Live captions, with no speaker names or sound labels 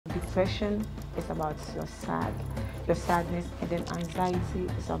depression is about your sadness, and then anxiety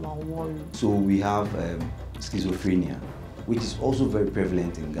is about worry. So we have schizophrenia, which is also very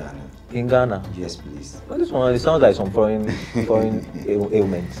prevalent in Ghana. In Ghana? Yes, please. Well, this one, it sounds like some foreign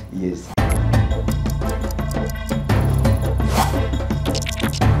ailments. Yes.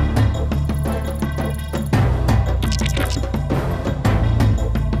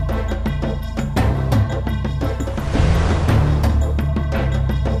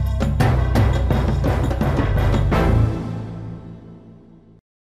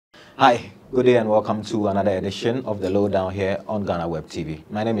 Hi, good day and welcome to another edition of the Lowdown here on GhanaWeb TV.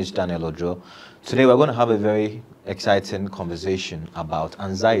 My name is Daniel Odro. Today we're going to have a very exciting conversation about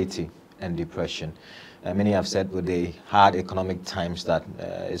anxiety and depression. Many have said with the hard economic times that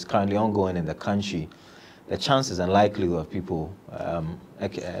is currently ongoing in the country, the chances and likelihood of people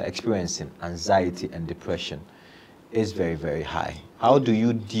experiencing anxiety and depression is very, very high. How do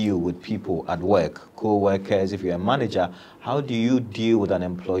you deal with people at work, co-workers? If you're a manager, how do you deal with an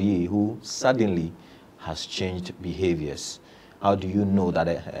employee who suddenly has changed behaviors? How do you know that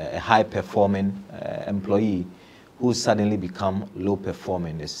a high-performing employee who suddenly become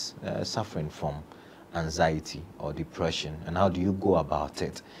low-performing is suffering from anxiety or depression? And how do you go about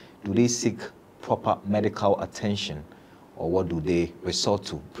it? Do they seek proper medical attention, or what do they resort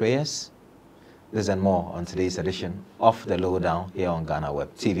to? Prayers? This and more on today's edition of the Lowdown here on GhanaWeb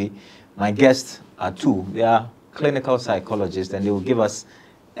TV. My guests are two. They are clinical psychologists, and they will give us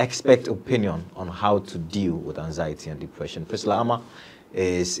expert opinion on how to deal with anxiety and depression. Priscilla Ama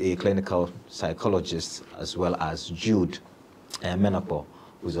is a clinical psychologist, as well as Jude Menokpo,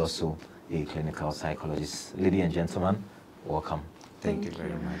 who is also a clinical psychologist. Ladies and gentlemen, welcome. Thank you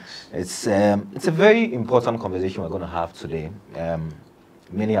very much. It's a very important conversation we're going to have today.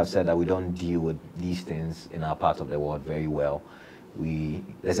 Many have said that we don't deal with these things in our part of the world very well.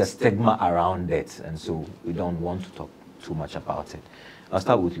 There's a stigma around it, and so we don't want to talk too much about it. I'll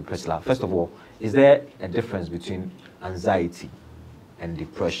start with you, Priscilla. First of all, is there a difference between anxiety and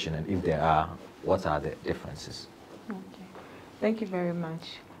depression? And if there are, what are the differences? Okay. Thank you very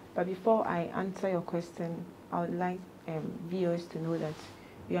much. But before I answer your question, I would like viewers to know that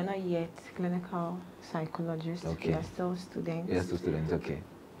we are not yet clinical psychologists. Okay. We are still students. Yes, to students, okay.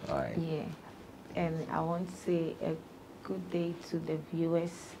 All right. Yeah. And I want to say a good day to the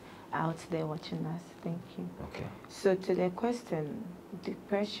viewers out there watching us. Thank you. Okay. So to the question,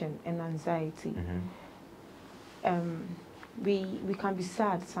 depression and anxiety, we can be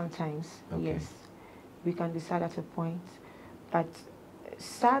sad sometimes. Okay. Yes. We can be sad at a point. But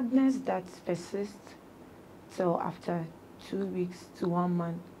sadness that persists till after 2 weeks to 1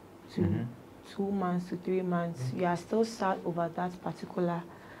 month to 2 months to 3 months, you are still sad over that particular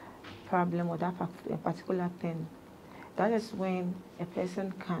problem or that particular thing. That is when a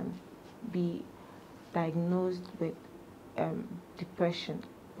person can be diagnosed with depression.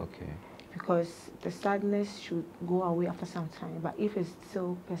 Okay. Because the sadness should go away after some time. But if it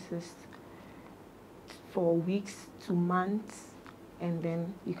still persists for weeks to months, and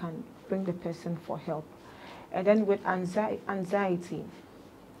then you can bring the person for help. And then with anxiety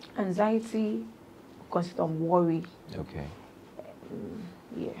consists of worry. Okay.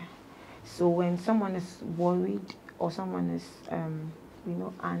 Yeah. So when someone is worried or someone is,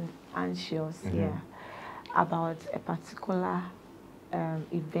 anxious, about a particular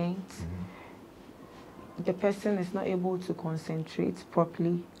event, the person is not able to concentrate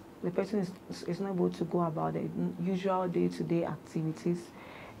properly. The person is not able to go about the usual day-to-day activities.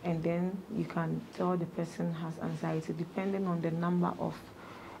 And then you can tell the person has anxiety depending on the number of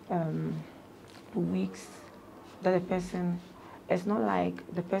weeks that the person, it's not like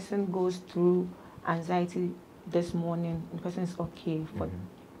the person goes through anxiety this morning, the person is okay for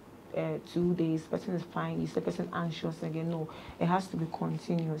 2 days, the person is fine, is the person anxious again? No, it has to be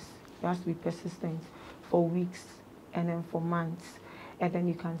continuous, it has to be persistent for weeks and then for months, and then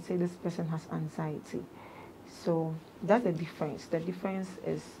you can say this person has anxiety. So that's the difference. The difference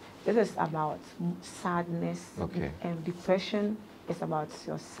is, this is about sadness, and depression is about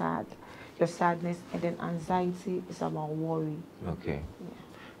your sadness, and then anxiety is about worry. Okay.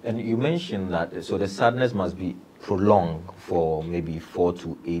 Yeah. And you mentioned that, so the sadness must be prolonged for maybe 4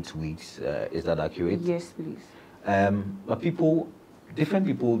 to 8 weeks. Is that accurate? Yes, please. But different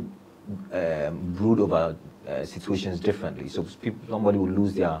people brood over situations differently. So somebody will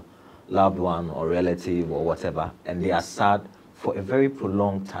lose their loved one or relative or whatever, and they are sad for a very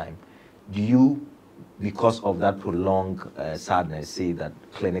prolonged time. Do you, because of that prolonged sadness, say that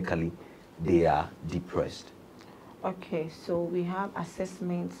clinically they are depressed? Okay, so we have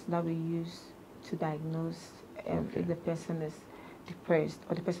assessments that we use to diagnose if the person is depressed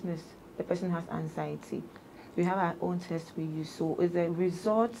or the person has anxiety, we have our own test we use. So it's the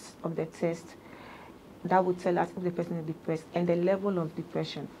results of the test that would tell us if the person is depressed and the level of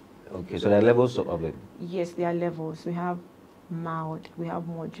depression. Okay, so there are levels of it. Yes, there are levels. We have mild, we have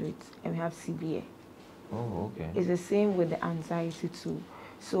moderate, and we have severe. Oh, okay. It's the same with the anxiety too.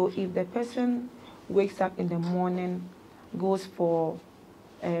 So if the person wakes up in the morning, goes for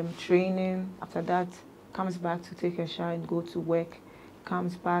training, after that comes back to take a shower and go to work,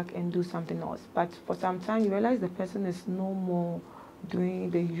 comes back and do something else. But for some time, you realize the person is no more doing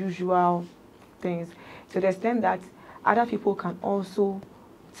the usual things, to the extent that other people can also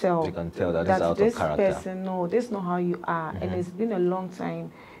tell. You can tell that it's out of character. This person, no, this is not how you are, and it's been a long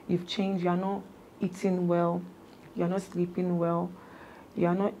time. You've changed. You're not eating well. You're not sleeping well.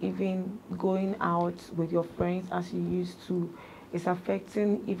 You're not even going out with your friends as you used to. It's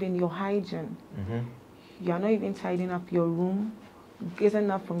affecting even your hygiene. You're not even tidying up your room. Getting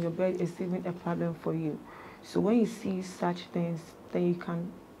up from your bed is even a problem for you. So when you see such things, then you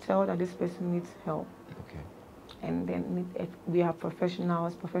can tell that this person needs help. Okay. And then we have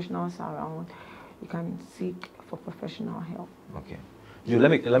professionals around. You can seek for professional help. Okay.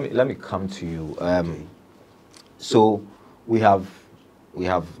 Let me come to you. So we have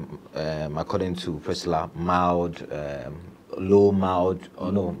according to Priscilla, mild, low, mild,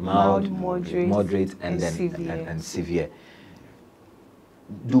 or no, mild, moderate, and then severe. And severe.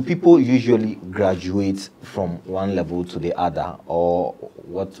 Do people usually graduate from one level to the other, or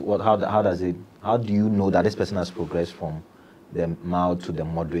how do you know that this person has progressed from the mild to the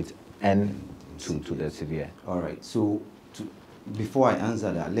moderate and to the severe? All right. So before I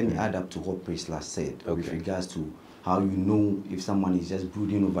answer that, let me add up to what Priscilla said with regards to how you know if someone is just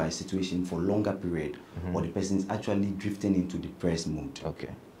brooding over a situation for a longer period or the person is actually drifting into depressed mode. Okay.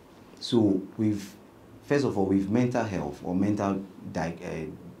 So first of all, with mental health or mental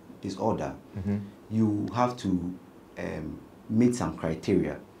disorder, you have to meet some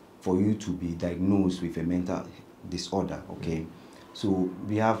criteria for you to be diagnosed with a mental disorder, okay? So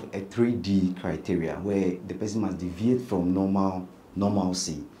we have a 3D criteria where the person must deviate from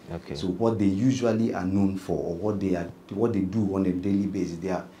normalcy. Okay. So what they usually are known for, or what they do on a daily basis,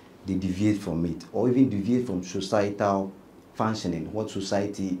 they deviate from it, or even deviate from societal functioning, what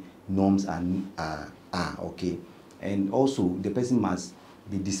society norms are, okay? And also the person must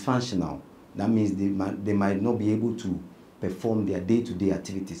be dysfunctional. That means they might not be able to perform their day-to-day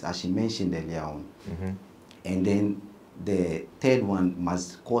activities, as she mentioned earlier on. And then the third one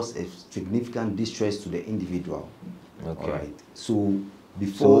must cause a significant distress to the individual. Okay. All right. So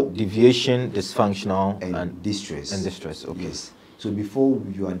deviation, dysfunctional, and distress. And distress. Okay. Yes. So before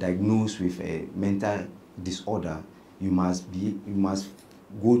you are diagnosed with a mental disorder, you must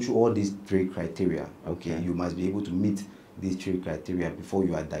go through all these 3 criteria. Okay. You must be able to meet these 3 criteria before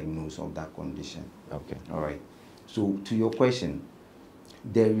you are diagnosed of that condition. Okay. All right. So to your question,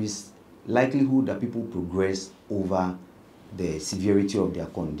 there is likelihood that people progress over the severity of their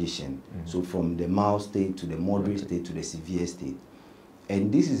condition. So from the mild state to the moderate state to the severe state.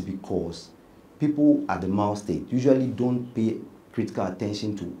 And this is because people at the mild state usually don't pay critical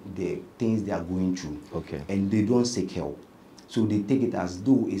attention to the things they are going through. Okay. And they don't seek help. So they take it as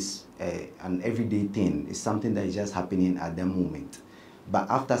though it's an everyday thing. It's something that is just happening at the moment. But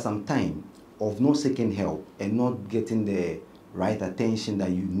after some time of not seeking help and not getting the right attention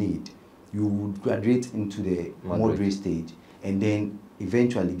that you need, you would graduate into the moderate stage and then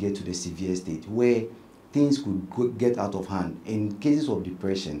eventually get to the severe stage where things could get out of hand. In cases of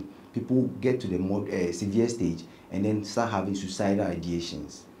depression, people get to the severe stage and then start having suicidal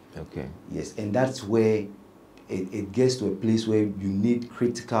ideations. Okay. Yes, and that's where it gets to a place where you need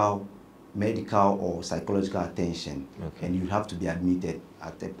critical medical or psychological attention. Okay. And you have to be admitted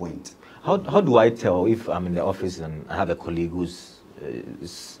at a point. How do I tell if I'm in the office and I have a colleague who's,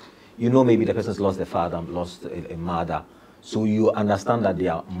 maybe the person's lost a father, lost a mother, so you understand that they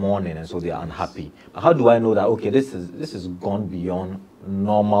are mourning and so they are unhappy. But how do I know that, okay, this is gone beyond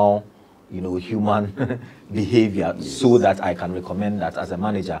normal, human behavior, so that I can recommend that as a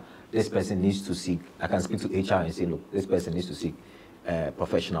manager, this person needs to seek, I can speak to HR and say, look, this person needs to seek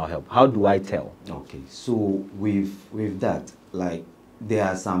professional help. How do I tell? Okay, so with that, like, there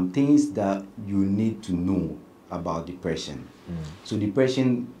are some things that you need to know about depression. So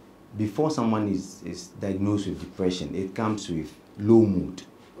depression, before someone is diagnosed with depression, it comes with low mood.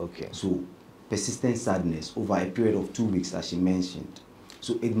 Okay. So persistent sadness over a period of 2 weeks, as she mentioned.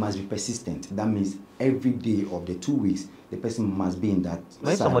 So it must be persistent. That means every day of the 2 weeks, the person must be in that.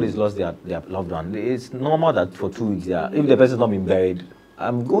 When somebody's lost their loved one, it's normal that for 2 weeks, if the person's not been buried,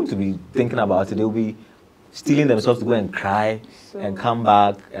 I'm going to be thinking about it. They'll be stealing themselves to go and cry and come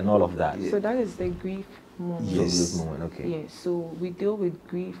back and all of that. So that is the grief moment. Yes. Grief moment, okay. Yes, so we deal with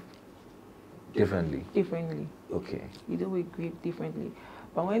grief Differently. Okay. We deal with grief differently.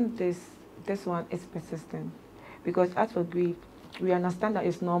 But when this one is persistent, because as for grief, we understand that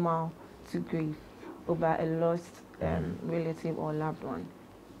it's normal to grieve over a lost relative or loved one.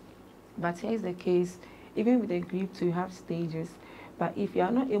 But here's the case, even with the grief too, you have stages. But if you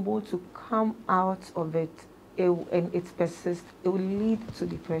are not able to come out of it, and it persists, it will lead to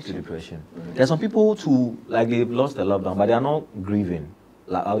depression. There's some people too, like they've lost their loved one, but they are not grieving.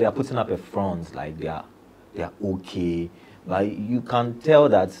 Like they are putting up a front, like they are okay. Like you can tell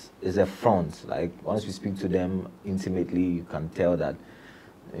that it's a front. Like once you speak to them intimately, you can tell that,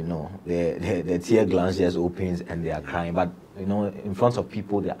 you know, their tear glands just opens and they are crying. But you know, in front of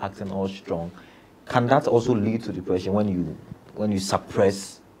people, they're acting all strong. Can that also lead to depression when you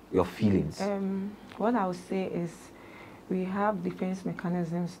suppress your feelings? What I would say is we have defense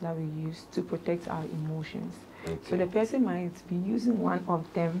mechanisms that we use to protect our emotions. Okay. So the person might be using one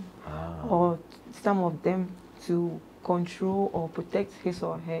of them or some of them to control or protect his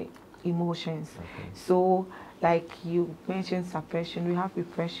or her emotions. Okay. So like you mentioned suppression, we have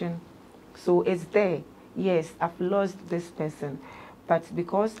repression. So it's there. Yes, I've lost this person, but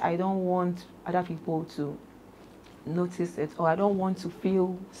because I don't want other people to notice it, or I don't want to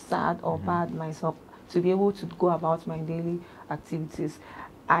feel sad or bad myself, to be able to go about my daily activities,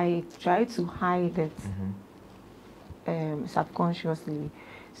 I try to hide it subconsciously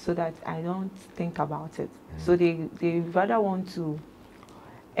so that I don't think about it. So they rather want to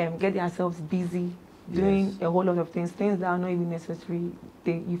get themselves busy doing a whole lot of things that are not even necessary.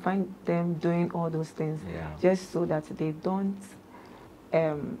 You find them doing all those things just so that they don't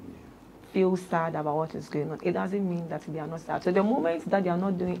feel sad about what is going on. It doesn't mean that they are not sad. So the moment that they are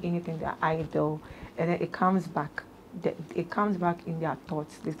not doing anything, they are idle, and then it comes back. It comes back in their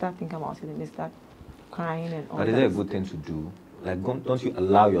thoughts. They start thinking about it and they start crying and all that. But is it a good thing to do? Like, don't you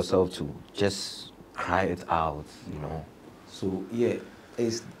allow yourself to just cry it out, you know? So, yeah,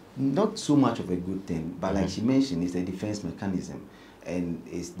 it's not so much of a good thing, but like she mentioned, it's a defense mechanism. And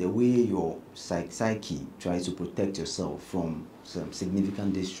it's the way your psyche tries to protect yourself from some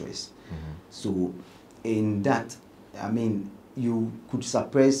significant distress. So in that, I mean, you could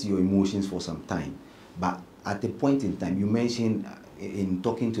suppress your emotions for some time, but at a point in time, you mentioned in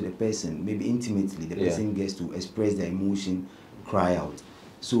talking to the person, maybe intimately, the person gets to express their emotion, cry out.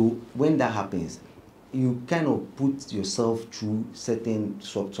 So when that happens, you kind of put yourself through certain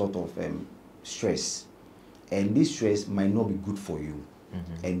sort of stress. And this stress might not be good for you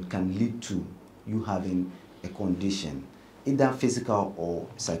and can lead to you having a condition, either physical or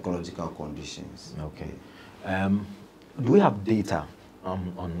psychological conditions. Okay. Do we have data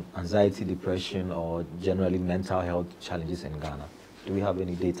on anxiety, depression, or generally mental health challenges in Ghana? Do we have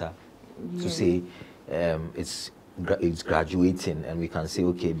any data to say it's graduating, and we can say,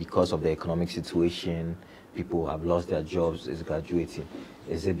 okay, because of the economic situation, people have lost their jobs, it's graduating?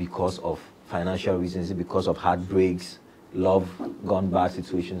 Is it because of financial reasons? Is it because of heartbreaks, love gone bad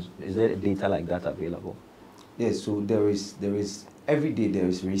situations? Is there data like that available? Yes, so there is every day there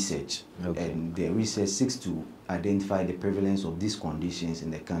is research, and the research seeks to identify the prevalence of these conditions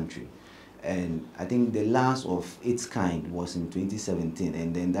in the country. And I think the last of its kind was in 2017,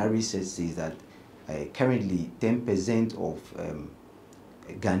 and then that research says that currently 10% of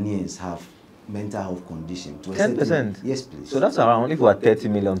Ghanaians have mental health condition. 10%? Yes, please. So that's around, if we are 30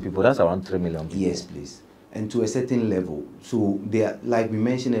 million people, that's around 3 million people. Yes, please. And to a certain level. So they are, like we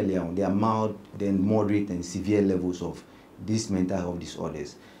mentioned earlier on, they are mild, then moderate and severe levels of these mental health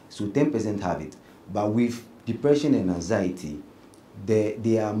disorders. So 10% have it. But with depression and anxiety,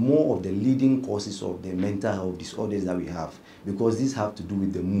 they are more of the leading causes of the mental health disorders that we have, because these have to do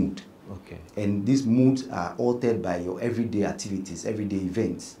with the mood. Okay. And these moods are altered by your everyday activities, everyday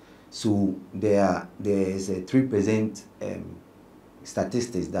events. So there is a 3%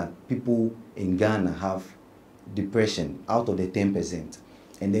 statistics that people in Ghana have depression out of the 10%.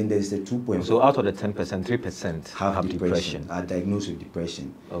 And then there's the 2.4. So out of the 10%, 3% have depression, are diagnosed with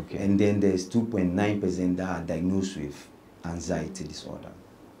depression. Okay. And then there's 2.9% that are diagnosed with anxiety disorder.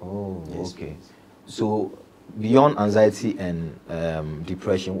 Oh, yes, okay. So beyond anxiety and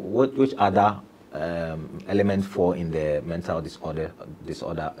depression, which other elements fall in the mental disorder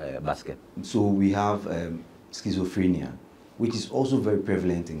basket? So we have schizophrenia, which is also very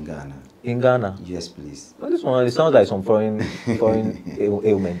prevalent in Ghana. In Ghana? Yes, please. Well, this one, it sounds like some foreign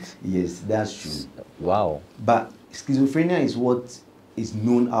ailment. Yes, that's true. Wow. But schizophrenia is what is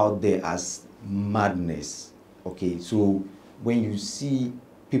known out there as madness. Okay, so when you see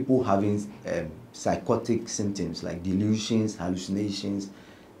people having psychotic symptoms like delusions, hallucinations,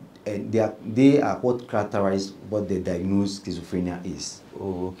 and they are what characterize what the diagnosed schizophrenia is.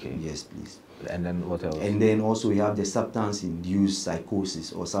 Oh, okay. Yes, please. And then what else? And then also we have the substance-induced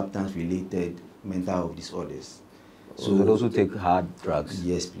psychosis or substance-related mental health disorders. So those who take hard drugs?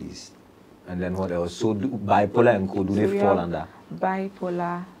 Yes, please. And then what else? So bipolar and co, do they fall under?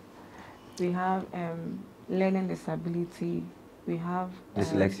 Bipolar, we have learning disability, we have...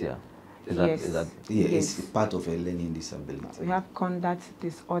 dyslexia? Yes. It's part of a learning disability. We have conduct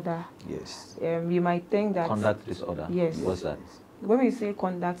disorder. Yes. You might think that... Conduct disorder? Yes. What's that? When we say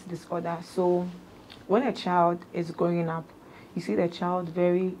conduct disorder, so when a child is growing up, you see the child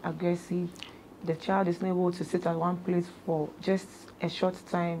very aggressive. The child is not able to sit at one place for just a short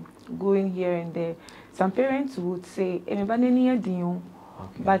time, going here and there. Some parents would say,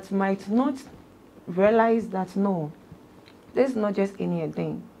 but might not realize that no, this is not just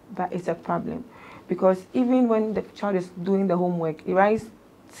anything, but it's a problem. Because even when the child is doing the homework, he writes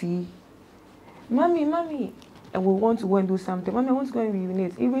T, mommy, and we want to go and do something. Mommy, I want to go and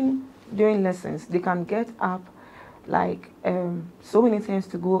reunite. Even during lessons, they can get up like so many times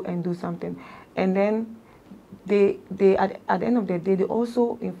to go and do something. And then they at the end of the day, they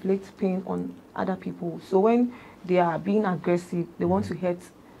also inflict pain on other people. So when they are being aggressive, they want to hurt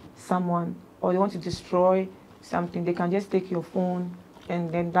someone or they want to destroy something, they can just take your phone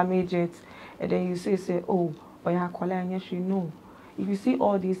and then damage it. And then you say, oh, no. If you see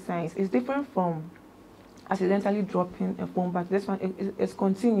all these signs, it's different from accidentally dropping a phone, but this one is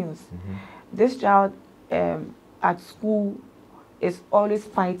continuous. This child at school is always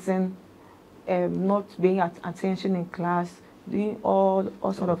fighting, not being at attention in class, doing all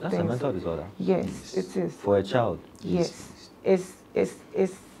sort of things. That's a mental disorder? Yes, it is. For a child? Yes.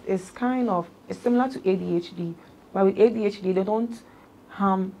 It's kind of, it's similar to ADHD, but with ADHD, they don't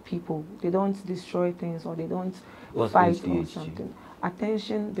harm people, they don't destroy things, or they don't fight or something.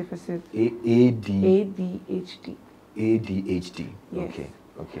 Attention deficit. ADHD. ADHD. Yes.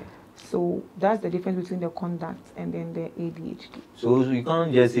 Okay. So that's the difference between the conduct and then the ADHD. So you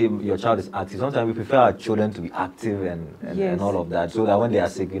can't just say your child is active. Sometimes we prefer our children to be active and all of that, so that when they are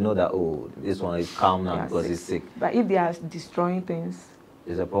sick, you know that, oh, this one is calm now because he's sick. But if they are destroying things,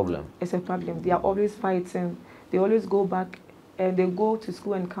 it's a problem. It's a problem. They are always fighting. They always go back and they go to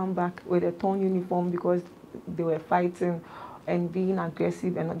school and come back with a torn uniform because they were fighting and being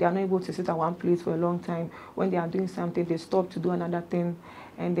aggressive, and they are not able to sit at one place for a long time. When they are doing something, they stop to do another thing.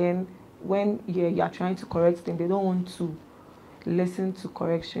 And then when you are trying to correct them, they don't want to listen to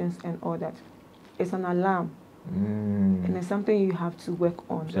corrections and all that. It's an alarm. And it's something you have to work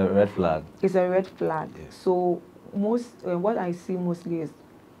on. It's a red flag. It's a red flag. Yes. So what I see mostly is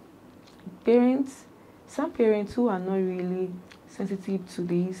some parents who are not really sensitive to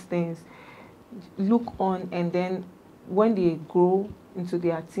these things look on, and then when they grow into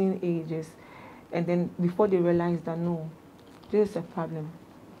their teen ages, and then before they realize that no, this is a problem,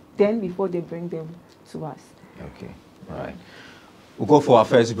 then before they bring them to us. Okay, all right. We'll go for our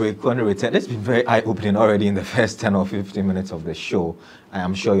first break. When we return, it's been very eye-opening already in the first 10 or 15 minutes of the show. I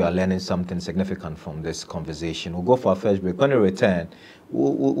am sure you are learning something significant from this conversation. We'll go for our first break. When we return,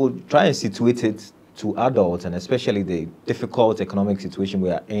 we'll try and situate it to adults, and especially the difficult economic situation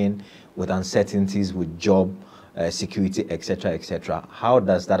we are in, with uncertainties, with job security, etc., etc. How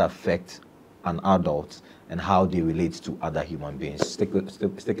does that affect an adult, and how they relate to other human beings? Stick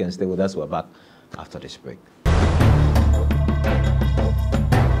and stay with us. We're back after this break.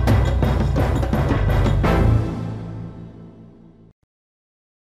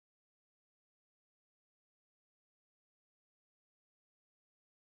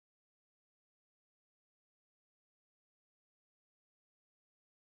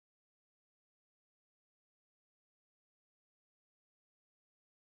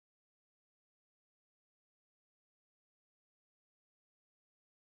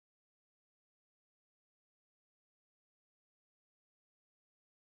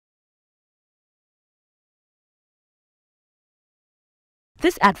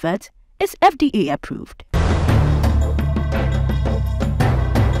 This advert is FDA approved.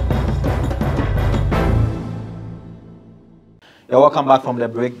 Yeah, welcome back from the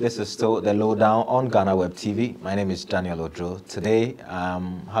break. This is still the Lowdown on GhanaWeb TV. My name is Daniel Odro. Today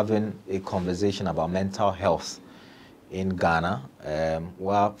I'm having a conversation about mental health in Ghana.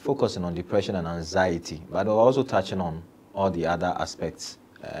 We're focusing on depression and anxiety, but we're also touching on all the other aspects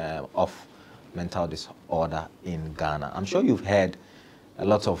of mental disorder in Ghana. I'm sure you've heard a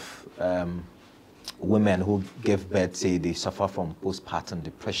lot of women who give birth say they suffer from postpartum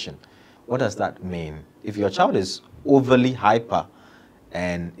depression. What does that mean? If your child is overly hyper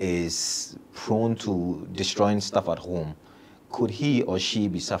and is prone to destroying stuff at home, could he or she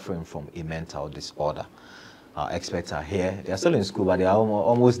be suffering from a mental disorder? Our experts are here. They are still in school, but they are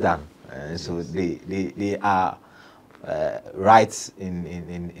almost done. So they are right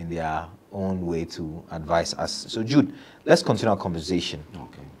in their own way to advise us. So Jude, let's continue our conversation.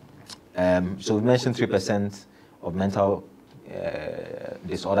 Okay. So we mentioned 3% of mental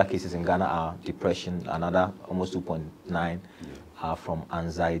disorder cases in Ghana are depression. Another almost 2.9 are from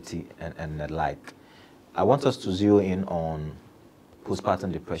anxiety and the like. I want us to zero in on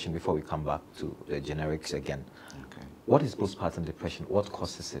postpartum depression before we come back to the generics again. Okay. What is postpartum depression? What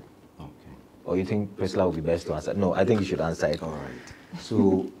causes it? Okay. Or you think Priscilla would be best to answer? No, I think you should answer it. All right.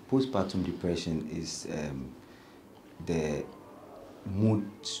 So postpartum depression is the mood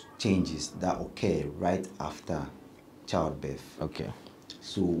changes that occur right after childbirth. Okay.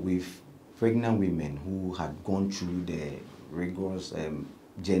 So with pregnant women who had gone through the rigorous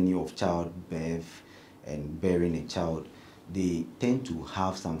journey of childbirth and bearing a child, they tend to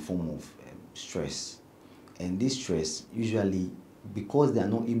have some form of stress. And this stress, usually, because they are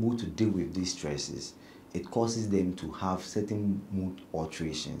not able to deal with these stresses, it causes them to have certain mood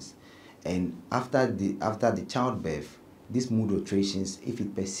alterations. And after the childbirth, these mood alterations, if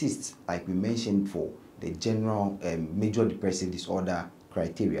it persists, like we mentioned for the general major depressive disorder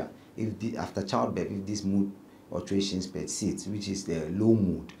criteria, after childbirth, if these mood alterations persist, which is the low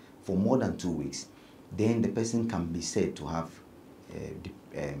mood, for more than 2 weeks, then the person can be said to have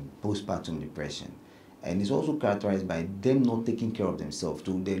postpartum depression. And it's also characterized by them not taking care of themselves.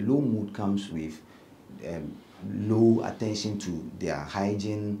 So the low mood comes with low attention to their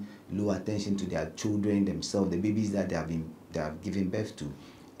hygiene, low attention to their children themselves, the babies that they have given birth to,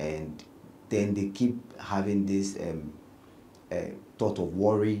 and then they keep having this thought of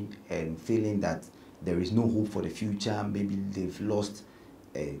worry and feeling that there is no hope for the future. Maybe they've lost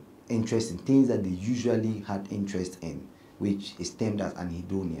interest in things that they usually had interest in, which is termed as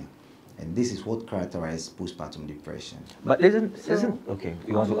anhedonia. And this is what characterizes postpartum depression. But isn't okay?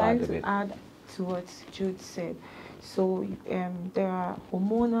 You want to add a bit? Add to what Jude said. So there are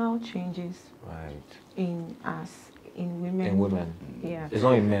hormonal changes in us, in women. In women. Yeah. It's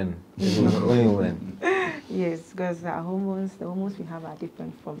not in men. It's only in women. Yes, because the hormones we have are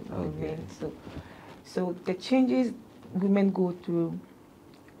different from men. So the changes women go through,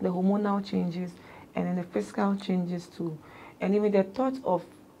 the hormonal changes, and then the physical changes too, and even the thought of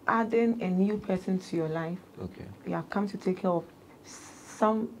adding a new person to your life. Okay. You have come to take care of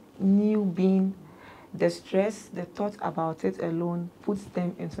some new being. The stress, the thought about it alone puts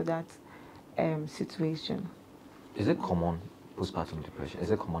them into that situation. Is it common, postpartum depression?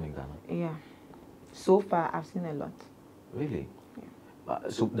 Is it common in Ghana? Yeah. So far, I've seen a lot. Really? Yeah.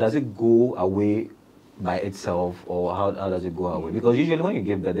 So does it go away by itself, or how does it go away? Because usually when you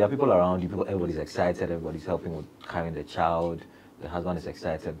give birth, there are people around you, everybody's excited, everybody's helping with carrying the child, the husband is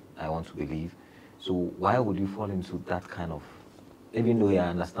excited, I want to believe. So why would you fall into that kind of, even though I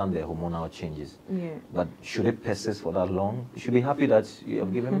understand the hormonal changes, but should it persist for that long? You should be happy that you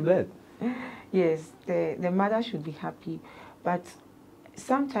have given birth. Yes, the mother should be happy, but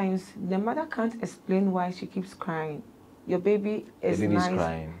sometimes the mother can't explain why she keeps crying. Your baby is the baby's nice.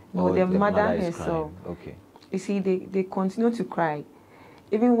 crying. No, the mother herself. Okay. You see, they continue to cry,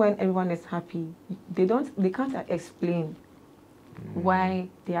 even when everyone is happy. They can't explain why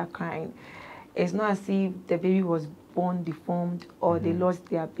they are crying. It's not as if the baby was born deformed or they lost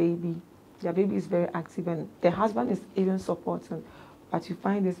their baby. Their baby is very active, and the husband is even supporting, but you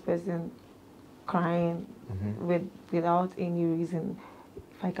find this person crying without any reason,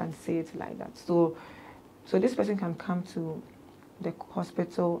 if I can say it like that. So this person can come to the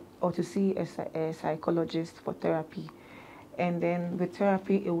hospital or to see a psychologist for therapy, and then with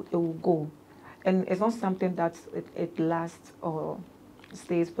therapy it will go. And it's not something that it lasts or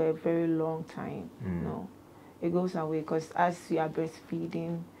stays for a very long time. No, it goes away, because as you are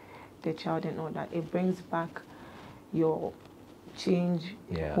breastfeeding the child and all that, it brings back your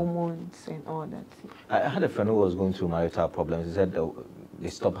hormones and all that. I had a friend who was going through marital problems. He said they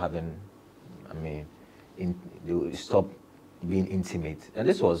stopped having, they stopped being intimate. And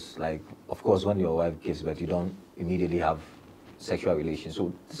this was like, of course, when your wife gives birth, you don't immediately have sexual relations.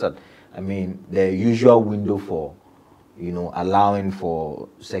 So, the usual window for, allowing for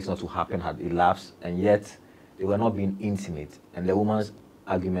sex not to happen had elapsed, and yet they were not being intimate. And the woman's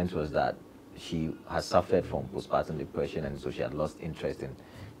argument was that she has suffered from postpartum depression, and so she had lost interest in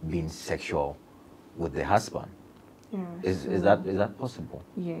being sexual with the husband. Yeah, is that possible?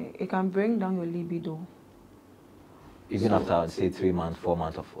 Yeah, it can bring down your libido. Even after, say, 3 months, 4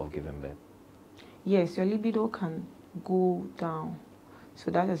 months of giving birth? Yes, your libido can go down. So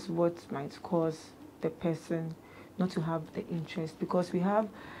that is what might cause the person not to have the interest, because we have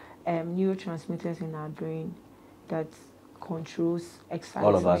neurotransmitters in our brain that controls excitement.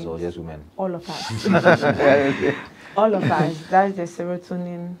 All of us, or just women? All of us. All of us. That's the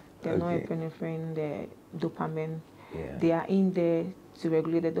serotonin, the norepinephrine, the dopamine. Yeah. They are in there to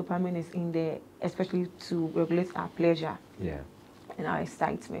regulate. The dopamine is in there especially to regulate our pleasure, yeah, and our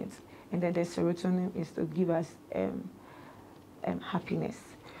excitement. And then the serotonin is to give us happiness.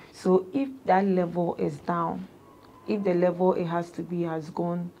 So if that level is down, if the level it has to be has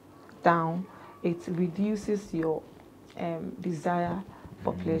gone down, it reduces your desire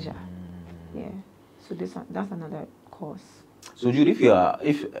for pleasure. Yeah. So that's another cause. So Jude,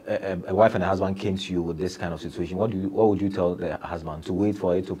 if a wife and a husband came to you with this kind of situation, what would you tell the husband? To wait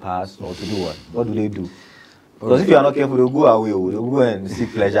for it to pass, or to do what? What do they do? Because if you are not careful, they'll go away, they'll go and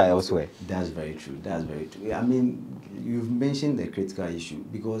seek pleasure elsewhere. That's very true. That's very true. I mean, you've mentioned the critical issue,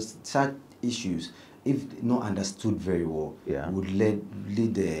 because such issues, if not understood very well, would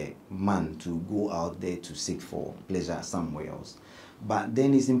lead the man to go out there to seek for pleasure somewhere else. But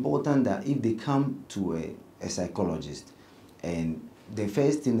then it's important that if they come to a psychologist, and the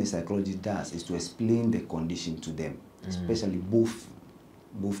first thing the psychologist does is to explain the condition to them, especially both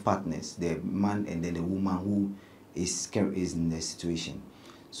partners, the man and then the woman who is in the situation.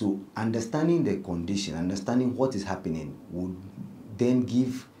 So understanding the condition, understanding what is happening, would then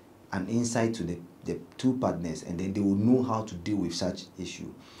give an insight to the two partners, and then they will know how to deal with such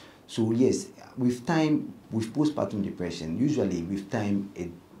issue. So yes, with time, with postpartum depression, usually with time it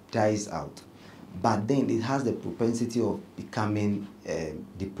dies out, but then it has the propensity of becoming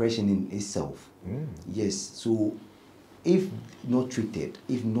depression in itself. Yes, so if not treated,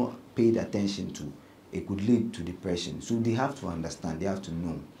 if not paid attention to, it could lead to depression. So they have to understand, they have to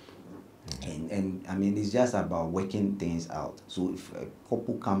know. And I mean, it's just about working things out. So if a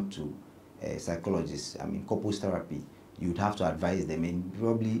couple come to a psychologist, I mean, couples therapy, you'd have to advise them and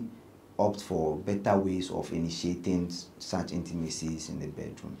probably opt for better ways of initiating such intimacies in the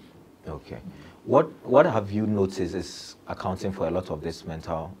bedroom. Okay. What have you noticed is accounting for a lot of these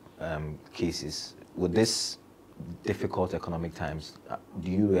mental cases? With this difficult economic times, do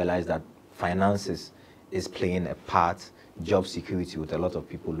you realize that finances is playing a part, job security, with a lot of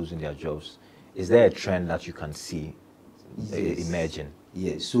people losing their jobs? Is there a trend that you can see emerging?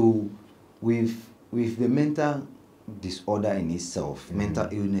 Yes. So with the mental disorder in itself, mental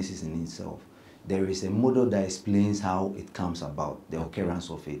illnesses in itself, there is a model that explains how it comes about, the occurrence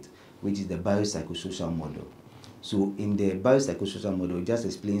of it, which is the biopsychosocial model. So in the biopsychosocial model, it just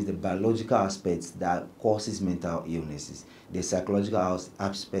explains the biological aspects that causes mental illnesses, the psychological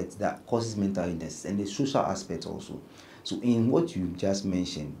aspects that causes mental illness, and the social aspect also. So in what you just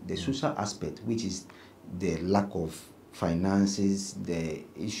mentioned, the social aspect, which is the lack of finances, the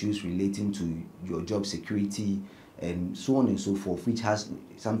issues relating to your job security, and so on and so forth, which has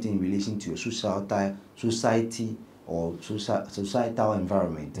something in relation to your society or societal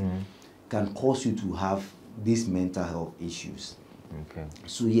environment, can cause you to have these mental health issues. Okay.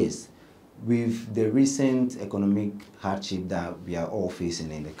 So yes, with the recent economic hardship that we are all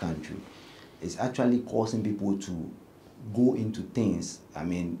facing in the country, it's actually causing people to go into things, I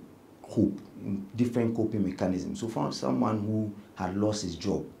mean, different coping mechanisms. So for someone who had lost his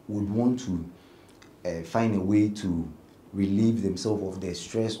job, would want to find a way to relieve themselves of the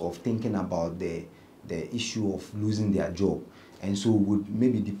stress of thinking about the issue of losing their job, and so would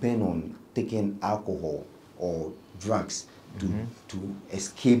maybe depend on taking alcohol or drugs to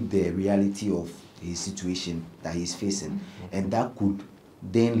escape the reality of his situation that he's facing, and that could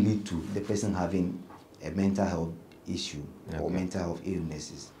then lead to the person having a mental health issue or mental health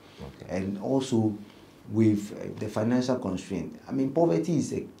illnesses. And also with the financial constraint, I mean, poverty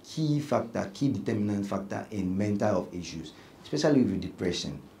is a key factor, key determinant factor in mental health issues, especially with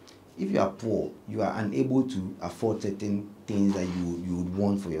depression. If you are poor, you are unable to afford certain things that you would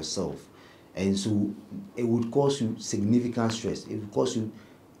want for yourself, and so it would cause you significant stress. It would cause you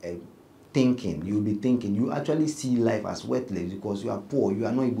thinking. You will be thinking. You actually see life as worthless because you are poor. You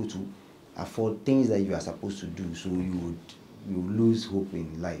are not able to afford things that you are supposed to do. So you lose hope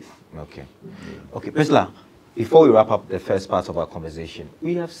in life. Okay. Okay, Priscilla, before we wrap up the first part of our conversation,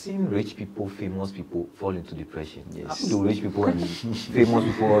 we have seen rich people, famous people fall into depression. Yes. How do rich people and famous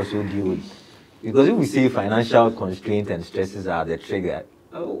people also deal with? Because if we say financial constraints and stresses are the trigger,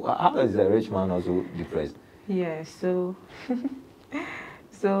 how is a rich man also depressed? Yeah, so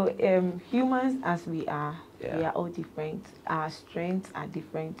humans as we are all different. Our strengths are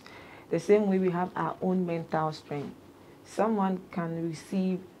different. The same way we have our own mental strength. Someone can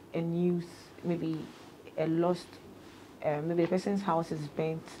receive a news, maybe a lost maybe the person's house is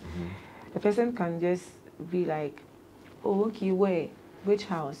burnt, the person can just be like, oh, okay, where? Which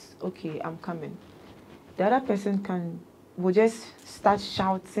house? Okay, I'm coming. The other person will just start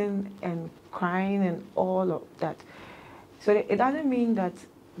shouting and crying and all of that. So it doesn't mean that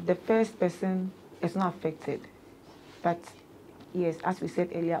the first person is not affected. But yes, as we said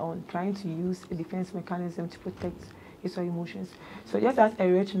earlier on, trying to use a defense mechanism to protect his or her emotions. So just as a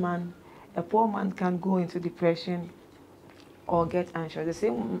rich man, a poor man can go into depression or get anxious. The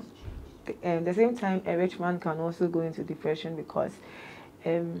same time, a rich man can also go into depression because,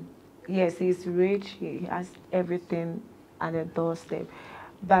 yes, he's rich, he has everything at the doorstep,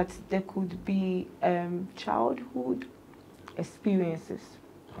 but there could be childhood experiences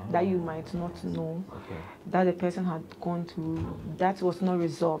that you might not know that the person had gone through that was not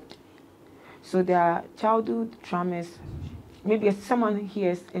resolved. So there are childhood traumas. Maybe if someone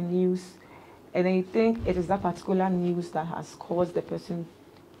hears a news and then you think it is that particular news that has caused the person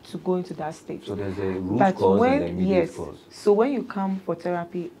to go into that state. So there's a root cause and an immediate cause. So when you come for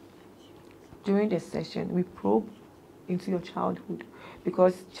therapy, during the session, we probe into your childhood,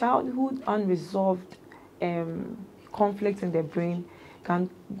 because childhood unresolved conflicts in the brain can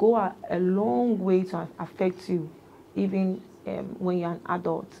go a long way to affect you, even when you're an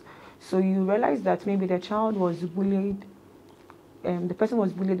adult. So you realize that maybe the child was bullied, the person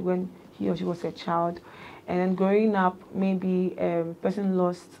was bullied when he or she was a child, and then growing up, maybe a person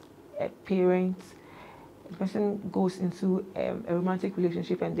lost a parent, the person goes into a romantic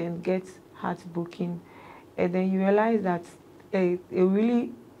relationship and then gets heartbroken, and then you realize that it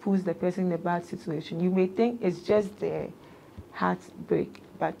really puts the person in a bad situation. You may think it's just the heartbreak,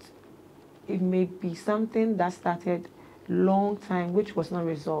 but it may be something that started long time which was not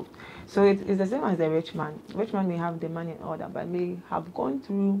resolved. So it's the same as the rich man. The rich man may have the money and all that, but may have gone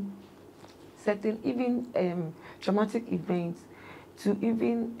through certain even traumatic events to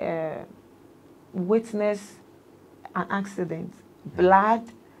even witness an accident, blood,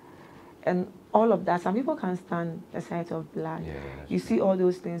 and all of that. Some people can stand the sight of blood. Yeah, you see all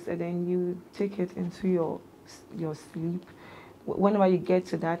those things, and then you take it into your sleep. Whenever you get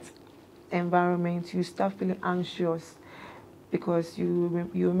to that environment, you start feeling anxious because you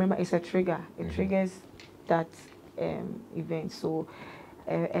remember it's a trigger. It triggers that event. So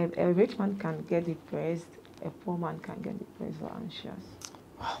a rich man can get depressed, a poor man can get depressed or anxious.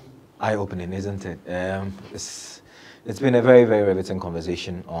 Wow. Eye-opening, isn't it? It's been a very, very riveting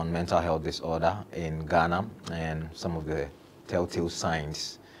conversation on mental health disorder in Ghana and some of the telltale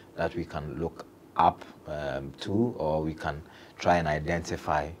signs that we can look up to, or we can try and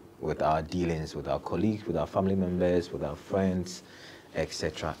identify with our dealings with our colleagues, with our family members, with our friends,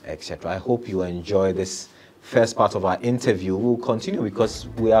 etc., etc. I hope you enjoy this first part of our interview. We'll continue because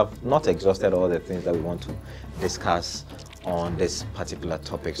we have not exhausted all the things that we want to discuss on this particular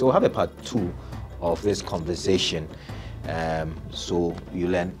topic. So we'll have a part 2 of this conversation, so you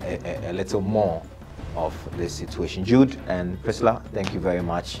learn a little more of this situation. Jude and Priscilla, thank you very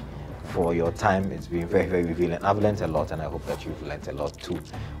much for your time. It's been very, very revealing. I've learned a lot, and I hope that you've learned a lot too.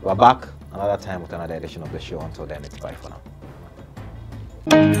 We're back another time with another edition of the show. Until then, it's bye for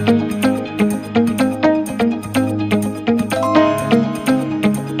now.